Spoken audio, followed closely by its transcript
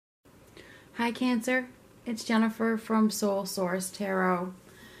Hi Cancer, it's Jennifer from Soul Source Tarot.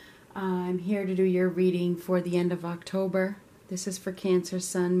 I'm here to do your reading for the end of October. This is for Cancer,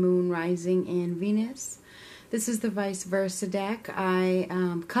 Sun, Moon, Rising, and Venus. This is the vice versa deck. I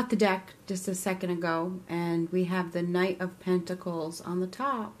cut the deck just a second ago, and we have the Knight of Pentacles on the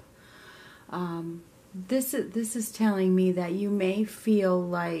top. This is telling me that you may feel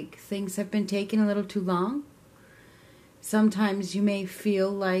like things have been taking a little too long. Sometimes you may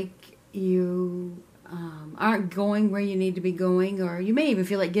feel like you aren't going where you need to be going, or you may even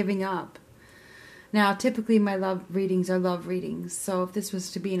feel like giving up. Now, typically my love readings are love readings, so if this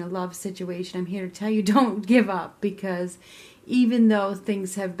was to be in a love situation, I'm here to tell you don't give up, because even though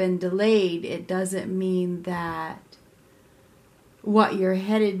things have been delayed, it doesn't mean that what you're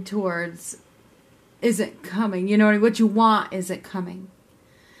headed towards isn't coming. You know, what you want isn't coming.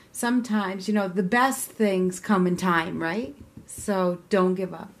 Sometimes, you know, the best things come in time, right? So don't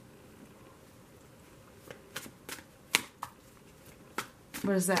give up.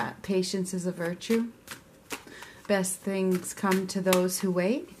 What is that? Patience is a virtue. Best things come to those who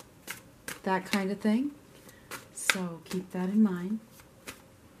wait. That kind of thing. So keep that in mind.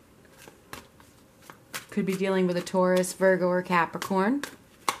 Could be dealing with a Taurus, Virgo, or Capricorn,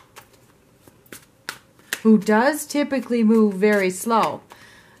 who does typically move very slow.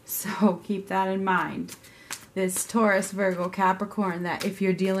 So keep that in mind. This Taurus, Virgo, Capricorn, that if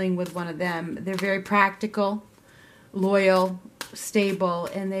you're dealing with one of them, they're very practical, loyal, stable,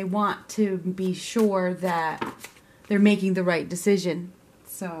 and they want to be sure that they're making the right decision.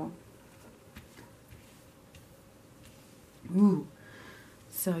 So,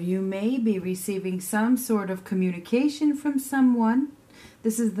 so you may be receiving some sort of communication from someone.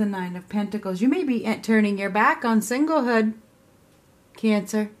 This is the Nine of Pentacles. You may be turning your back on singlehood,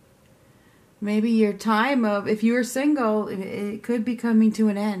 Cancer. Maybe your time of, if you're single, it could be coming to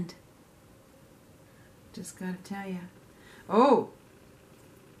an end. Just gotta tell you. Oh,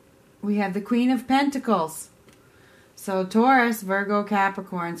 we have the Queen of Pentacles. So Taurus, Virgo,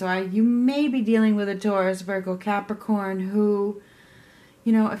 Capricorn. So you may be dealing with a Taurus, Virgo, Capricorn who,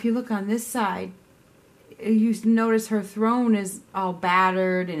 you know, if you look on this side, you notice her throne is all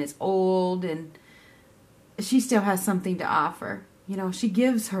battered and it's old, and she still has something to offer. You know, she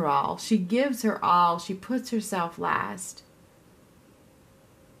gives her all. She gives her all. She puts herself last.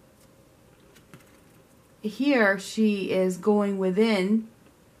 Here she is going within,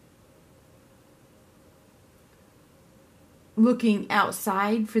 looking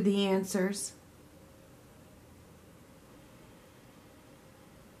outside for the answers.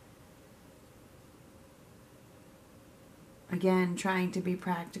 Again, trying to be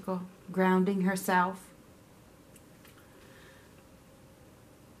practical, grounding herself.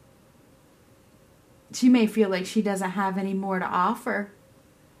 She may feel like she doesn't have any more to offer.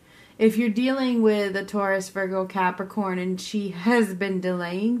 If you're dealing with a Taurus, Virgo, Capricorn, and she has been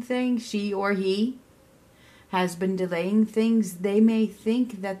delaying things, she or he has been delaying things, they may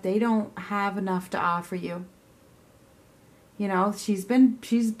think that they don't have enough to offer you. You know, she's been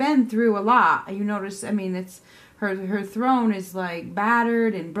through a lot. You notice, I mean, it's her throne is like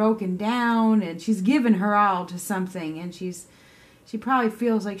battered and broken down, and she's given her all to something, and she probably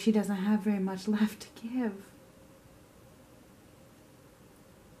feels like she doesn't have very much left to give.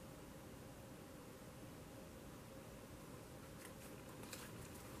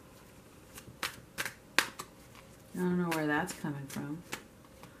 I don't know where that's coming from.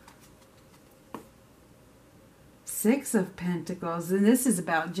 Six of Pentacles, and this is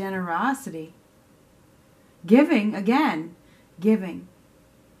about generosity. Giving, again, giving.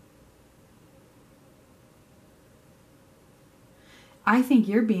 I think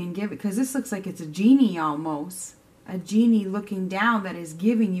you're being given, because this looks like it's a genie almost. A genie looking down that is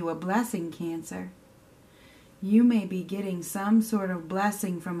giving you a blessing, Cancer. You may be getting some sort of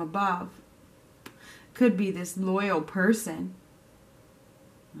blessing from above. Could be this loyal person.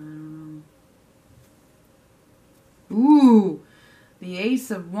 I don't know. Ooh, the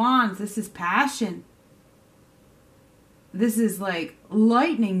Ace of Wands. This is passion. This is like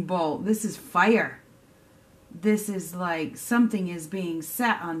lightning bolt. This is fire. This is like something is being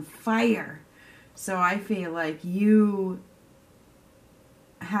set on fire. So I feel like you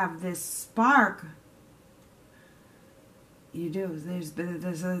have this spark. You do. There's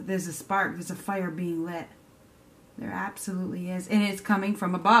a spark. There's a fire being lit. There absolutely is. And it's coming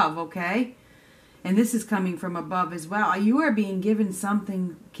from above, okay? And this is coming from above as well. You are being given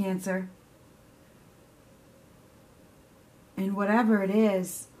something, Cancer. And whatever it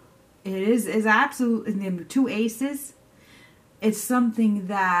is absolutely, the two aces, it's something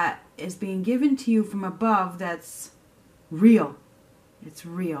that is being given to you from above that's real. It's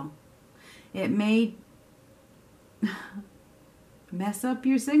real. It may mess up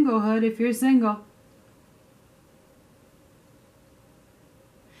your singlehood if you're single.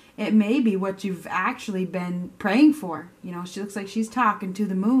 It may be what you've actually been praying for. You know, she looks like she's talking to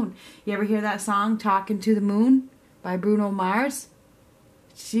the moon. You ever hear that song, Talking to the Moon, by Bruno Mars?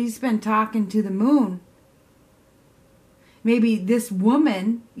 She's been talking to the moon. Maybe this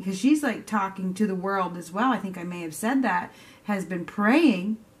woman, because she's like talking to the world as well, I think I may have said that, has been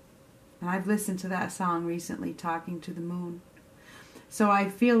praying. And I've listened to that song recently, Talking to the Moon. So I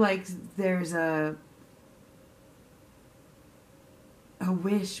feel like there's a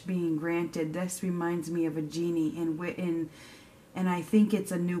wish being granted. This reminds me of a genie, and I think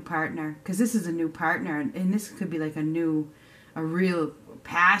it's a new partner, because this is a new partner, and this could be like a real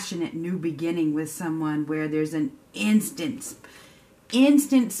passionate new beginning with someone where there's an instant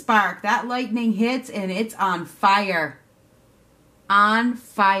spark. That lightning hits and it's on fire. On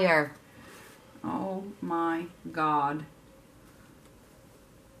fire. Oh my God.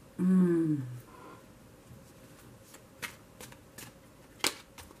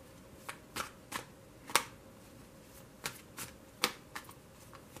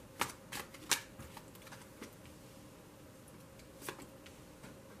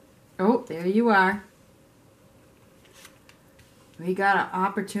 Oh, there you are. We got an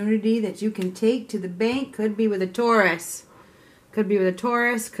opportunity that you can take to the bank. Could be with a Taurus. Could be with a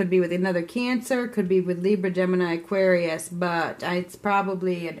Taurus. Could be with another Cancer. Could be with Libra, Gemini, Aquarius. But it's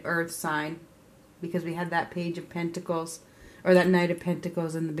probably an Earth sign, because we had that Page of Pentacles, or that Knight of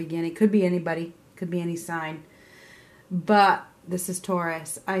Pentacles in the beginning. Could be anybody. Could be any sign. But this is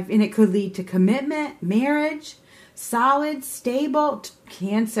Taurus. And it could lead to commitment, marriage, solid, stable.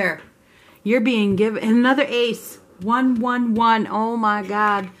 Cancer. You're being given another ace. 111. Oh my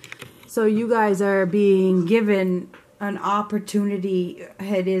God. So you guys are being given an opportunity.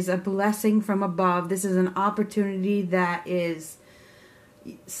 It is a blessing from above. This is an opportunity that is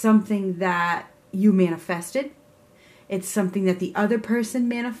something that you manifested. It's something that the other person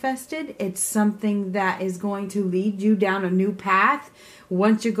manifested. It's something that is going to lead you down a new path.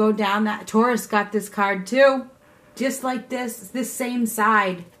 Once you go down that, Taurus got this card too. Just like this same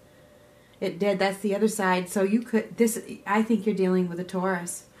side. It did. That's the other side. So you could, I think you're dealing with a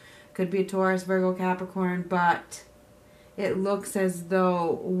Taurus. Could be a Taurus, Virgo, Capricorn, but it looks as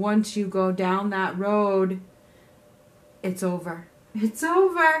though once you go down that road, it's over. It's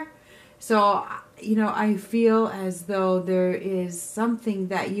over. So, you know, I feel as though there is something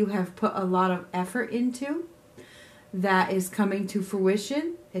that you have put a lot of effort into that is coming to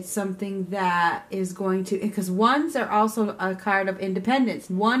fruition. It's something that is going to, because ones are also a card of independence.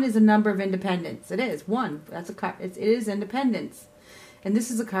 One is a number of independence. It is one. That's a card. It is independence. And this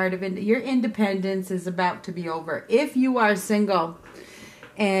is a card of, your independence is about to be over. If you are single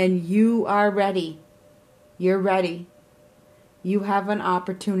and you are ready, you're ready, you have an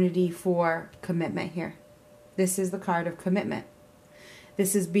opportunity for commitment here. This is the card of commitment.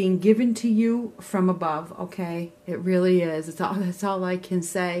 This is being given to you from above, okay? It really is. That's all I can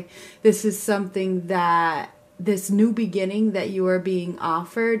say. This is something that, this new beginning that you are being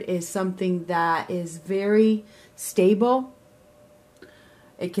offered is something that is very stable.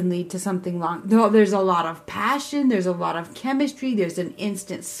 It can lead to something long. There's a lot of passion. There's a lot of chemistry. There's an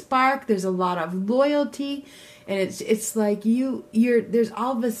instant spark. There's a lot of loyalty. And it's like there's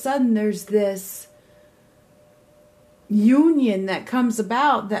all of a sudden there's this union that comes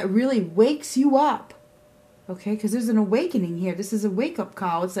about that really wakes you up. Okay? Because there's an awakening here. This is a wake-up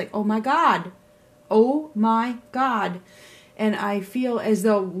call. It's like, oh my God. Oh my God. And I feel as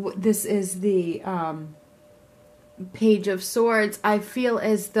though this is the Page of Swords. I feel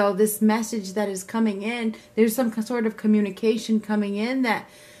as though this message that is coming in, there's some sort of communication coming in that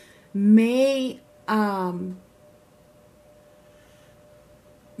may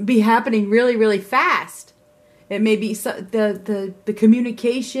be happening really, really fast. It may be the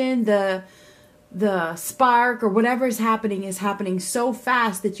communication, the spark, or whatever is happening so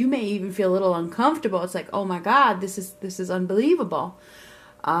fast that you may even feel a little uncomfortable. It's like, oh my God, this is unbelievable.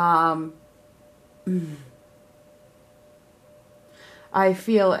 I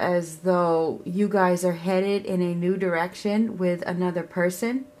feel as though you guys are headed in a new direction with another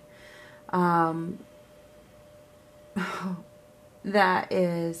person. That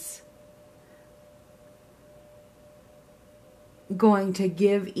is going to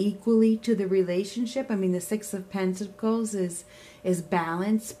give equally to the relationship. I mean, the Six of Pentacles is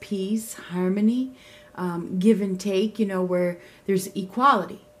balance, peace, harmony, give and take, you know, where there's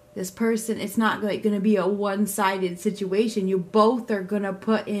equality. This person, it's not like going to be a one-sided situation. You both are going to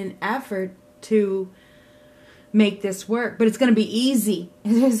put in effort to make this work. But it's going to be easy.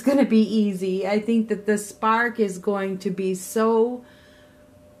 It is going to be easy. I think that the spark is going to be so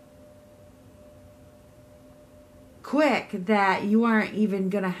quick that you aren't even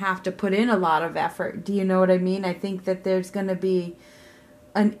going to have to put in a lot of effort. Do you know what I mean? I think that there's going to be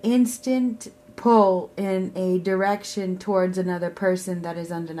an instant pull in a direction towards another person that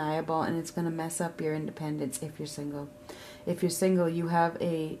is undeniable, and it's going to mess up your independence if you're single. If you're single, you have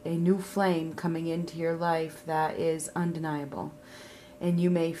a new flame coming into your life that is undeniable. And you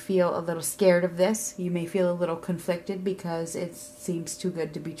may feel a little scared of this. You may feel a little conflicted because it seems too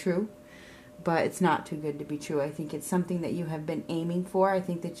good to be true. But it's not too good to be true. I think it's something that you have been aiming for. I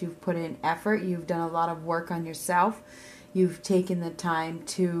think that you've put in effort. You've done a lot of work on yourself. You've taken the time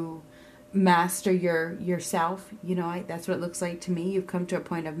to master yourself. You know, that's what it looks like to me. You've come to a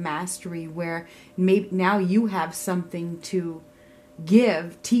point of mastery where maybe now you have something to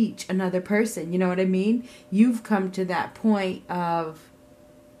teach another person. You know what I mean? You've come to that point of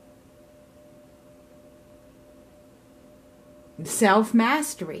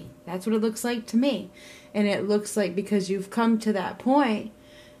self-mastery. That's what it looks like to me. And it looks like because you've come to that point,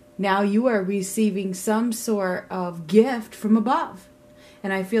 now you are receiving some sort of gift from above.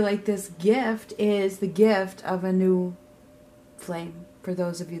 And I feel like this gift is the gift of a new flame for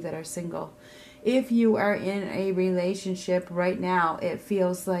those of you that are single. If you are in a relationship right now, it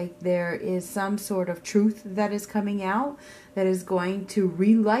feels like there is some sort of truth that is coming out that is going to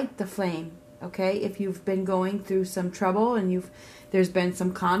relight the flame. Okay, if you've been going through some trouble and there's been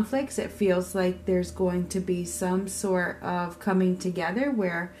some conflicts, it feels like there's going to be some sort of coming together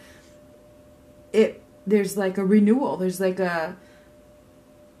where there's like a renewal. There's like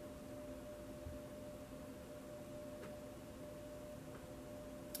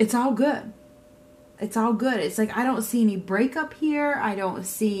it's all good. It's all good. It's like I don't see any breakup here. I don't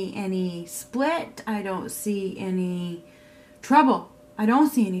see any split. I don't see any trouble. I don't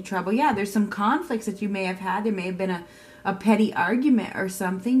see any trouble. Yeah, there's some conflicts that you may have had. There may have been a petty argument or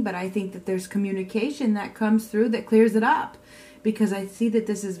something, but I think that there's communication that comes through that clears it up, because I see that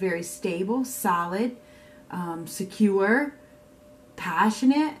this is very stable, solid, secure,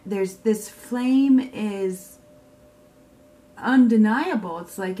 passionate. This flame is undeniable.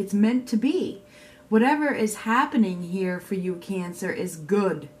 It's like it's meant to be. Whatever is happening here for you, Cancer, is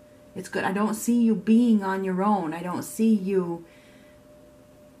good. It's good. I don't see you being on your own. I don't see you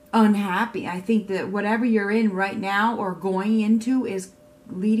unhappy. I think that whatever you're in right now or going into is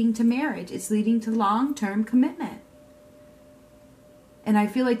leading to marriage. It's leading to long-term commitment. And I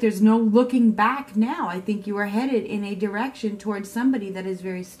feel like there's no looking back now. I think you are headed in a direction towards somebody that is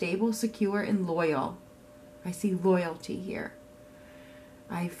very stable, secure, and loyal. I see loyalty here.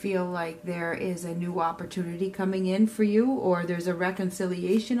 I feel like there is a new opportunity coming in for you, or there's a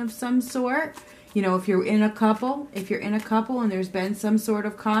reconciliation of some sort. You know, if you're in a couple and there's been some sort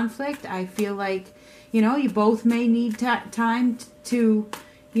of conflict, I feel like, you know, you both may need time to,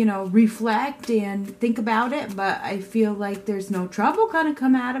 you know, reflect and think about it. But I feel like there's no trouble going to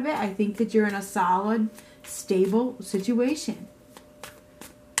come out of it. I think that you're in a solid, stable situation.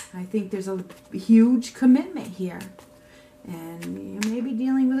 I think there's a huge commitment here. And you may be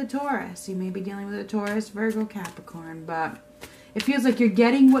dealing with a Taurus. You may be dealing with a Taurus, Virgo, Capricorn. But it feels like you're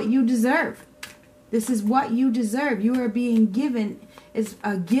getting what you deserve. This is what you deserve. You are being given is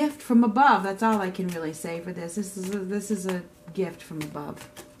a gift from above. That's all I can really say for this. This is a gift from above.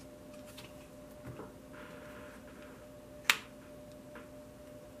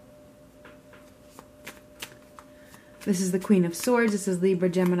 This is the Queen of Swords. This is Libra,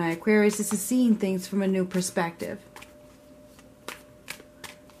 Gemini, Aquarius. This is seeing things from a new perspective.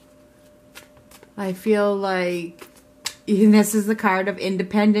 I feel like this is the card of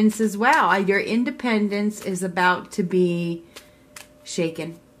independence as well. Your independence is about to be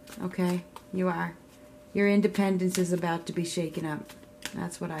shaken. Okay? You are. Your independence is about to be shaken up.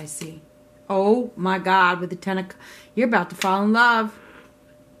 That's what I see. Oh my God, with the Ten of... You're about to fall in love.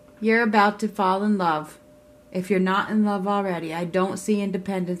 You're about to fall in love. If you're not in love already, I don't see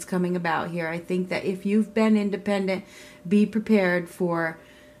independence coming about here. I think that if you've been independent, be prepared for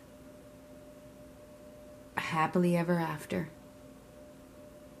happily ever after.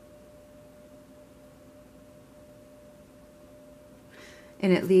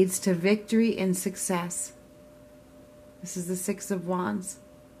 And it leads to victory and success. This is the Six of Wands.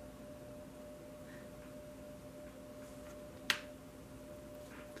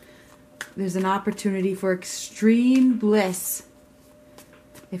 There's an opportunity for extreme bliss.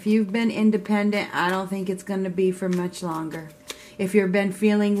 If you've been independent, I don't think it's going to be for much longer. If you've been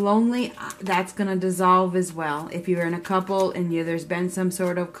feeling lonely, that's going to dissolve as well. If you're in a couple and there's been some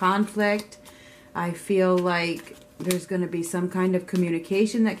sort of conflict, I feel like there's going to be some kind of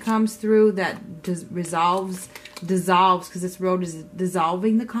communication that comes through that dissolves, because this road is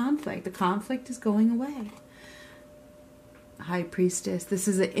dissolving the conflict. The conflict is going away. High Priestess, this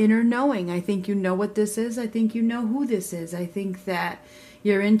is an inner knowing. I think you know what this is. I think you know who this is. I think that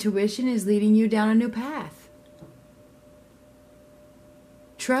your intuition is leading you down a new path.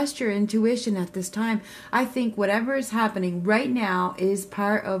 Trust your intuition at this time. I think whatever is happening right now is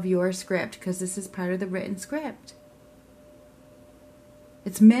part of your script, because this is part of the written script.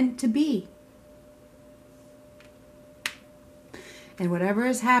 It's meant to be. And whatever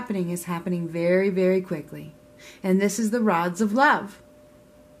is happening very, very quickly. And this is the rods of love.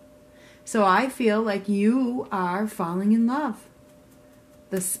 So I feel like you are falling in love.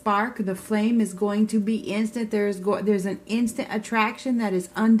 The spark, the flame is going to be instant. There's an instant attraction that is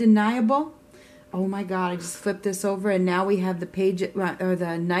undeniable. Oh my God, I just flipped this over and now we have the page, or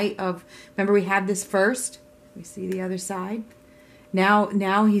the Knight of, remember we had this first? We see the other side. Now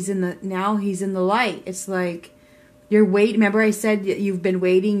he's in the light. It's like you're waiting. Remember I said you've been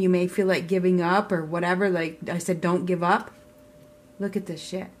waiting. You may feel like giving up or whatever. Like I said, don't give up. Look at this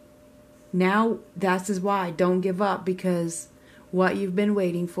shit. Now that's why. Don't give up, because what you've been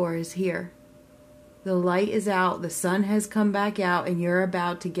waiting for is here. The light is out. The sun has come back out, and you're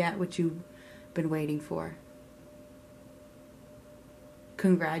about to get what you've been waiting for.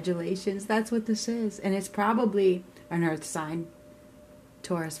 Congratulations. That's what this is. And it's probably an earth sign.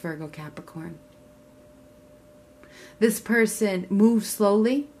 Taurus, Virgo, Capricorn. This person moves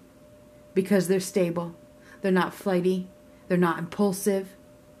slowly because they're stable. They're not flighty. They're not impulsive.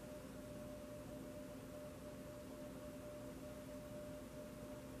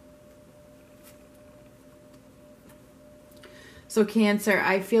 So Cancer,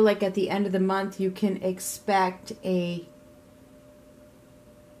 I feel like at the end of the month you can expect a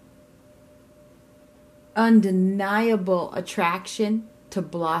undeniable attraction to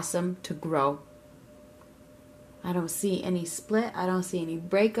blossom, to grow. I don't see any split. I don't see any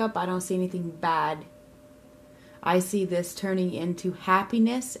breakup. I don't see anything bad. I see this turning into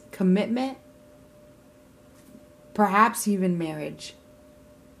happiness, commitment, perhaps even marriage.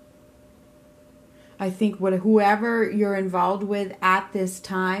 I think whoever you're involved with at this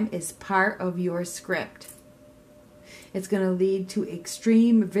time is part of your script. It's going to lead to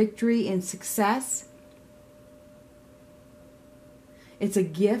extreme victory and success. It's a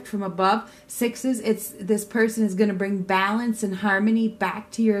gift from above. Sixes, this person is going to bring balance and harmony back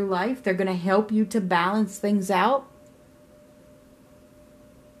to your life. They're going to help you to balance things out.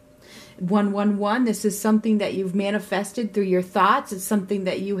 111, this is something that you've manifested through your thoughts. It's something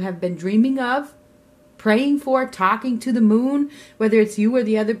that you have been dreaming of, praying for, talking to the moon, whether it's you or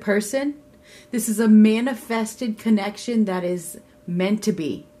the other person. This is a manifested connection that is meant to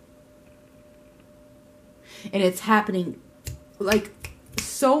be. And it's happening like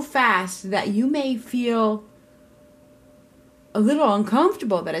so fast that you may feel a little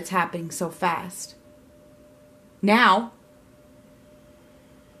uncomfortable that it's happening so fast. Now,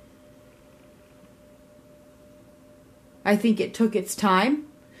 I think it took its time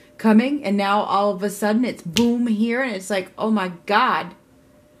coming, and now all of a sudden it's boom here, and it's like, oh my God.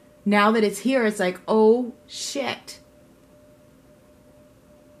 Now that it's here, it's like, oh shit.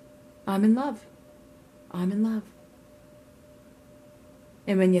 I'm in love. I'm in love.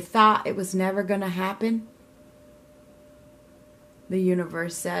 And when you thought it was never going to happen, the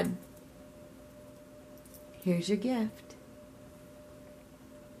universe said, here's your gift.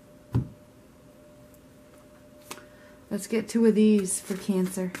 Let's get 2 of these for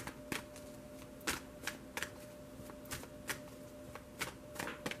Cancer.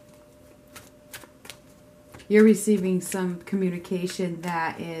 You're receiving some communication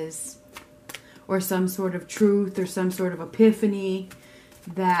that is, or some sort of truth, or some sort of epiphany,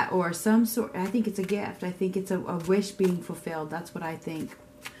 that, or some sort, I think it's a gift. I think it's a wish being fulfilled. That's what I think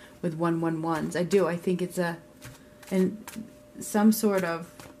with 111s. I do. I think it's and some sort of,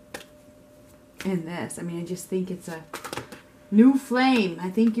 in this, I mean, I just think it's a new flame.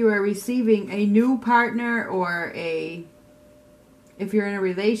 I think you are receiving a new partner, or if you're in a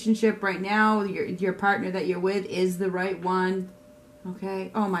relationship right now, your partner that you're with is the right one.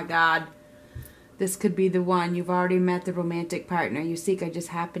 Okay? Oh my God. This could be the one. You've already met the romantic partner you seek. I just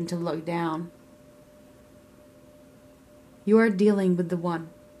happened to look down. You are dealing with the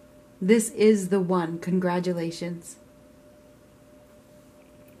one. This is the one. Congratulations.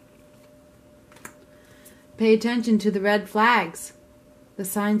 Pay attention to the red flags. The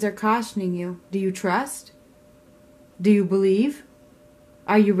signs are cautioning you. Do you trust? Do you believe?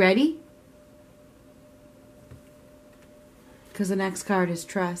 Are you ready? Because the next card is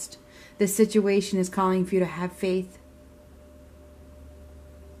trust. This situation is calling for you to have faith.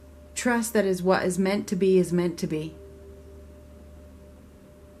 Trust that is what is meant to be is meant to be.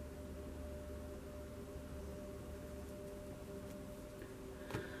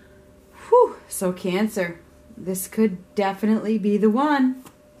 Whew. So Cancer, this could definitely be the one.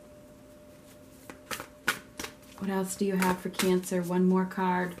 What else do you have for Cancer? One more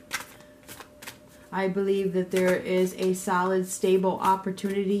card. I believe that there is a solid, stable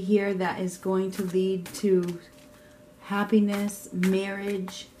opportunity here that is going to lead to happiness,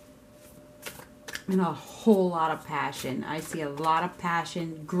 marriage, and a whole lot of passion. I see a lot of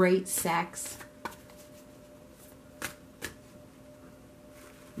passion, great sex.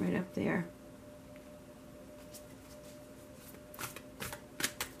 Right up there.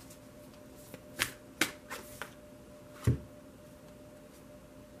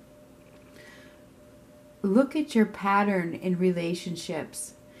 Look at your pattern in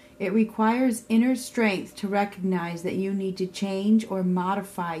relationships. It requires inner strength to recognize that you need to change or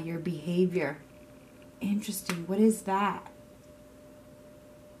modify your behavior. Interesting. What is that?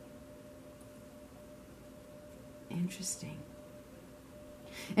 Interesting.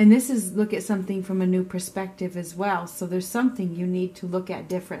 And this is look at something from a new perspective as well. So there's something you need to look at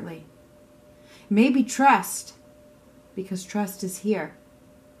differently. Maybe trust, because trust is here.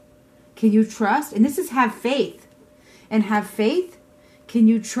 Can you trust? And this is have faith. And have faith. Can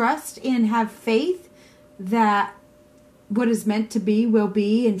you trust and have faith that what is meant to be will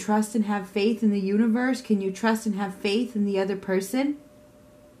be, and trust and have faith in the universe? Can you trust and have faith in the other person?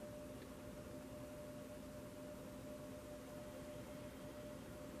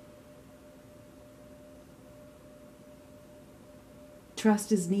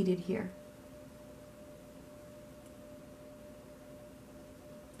 Trust is needed here.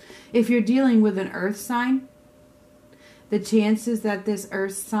 If you're dealing with an earth sign, the chances that this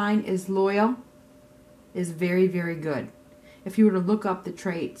earth sign is loyal is very, very good. If you were to look up the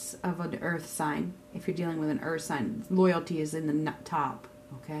traits of an earth sign, if you're dealing with an earth sign, loyalty is in the top,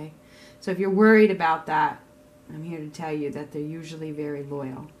 okay? So if you're worried about that, I'm here to tell you that they're usually very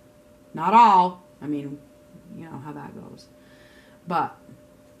loyal. Not all. I mean, you know how that goes. But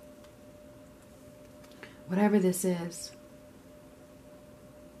whatever this is,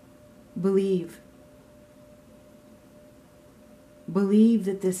 believe. Believe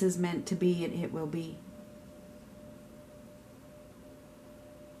that this is meant to be, and it will be.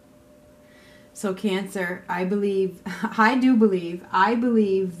 So Cancer, I believe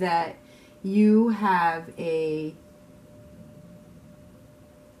that you have a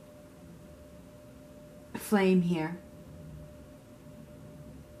flame here.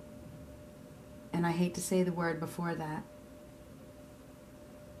 And I hate to say the word before that.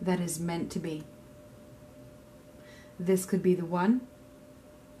 That is meant to be. This could be the one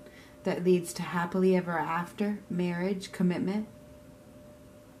that leads to happily ever after, marriage, commitment,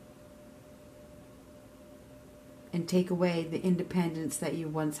 and take away the independence that you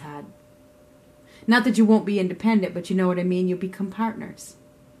once had. Not that you won't be independent, but you know what I mean? You'll become partners.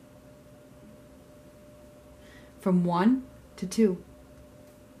 From 1 to 2.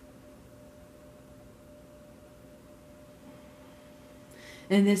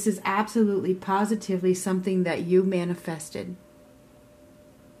 And this is absolutely, positively something that you manifested.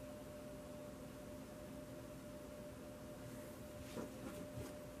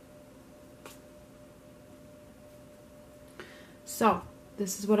 So,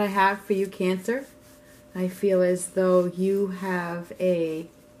 this is what I have for you, Cancer. I feel as though you have a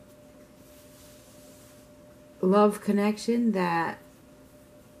love connection that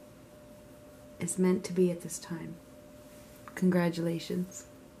is meant to be at this time. Congratulations.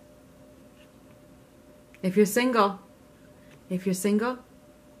 If you're single,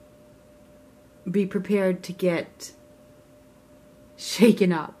 be prepared to get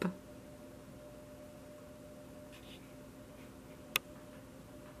shaken up.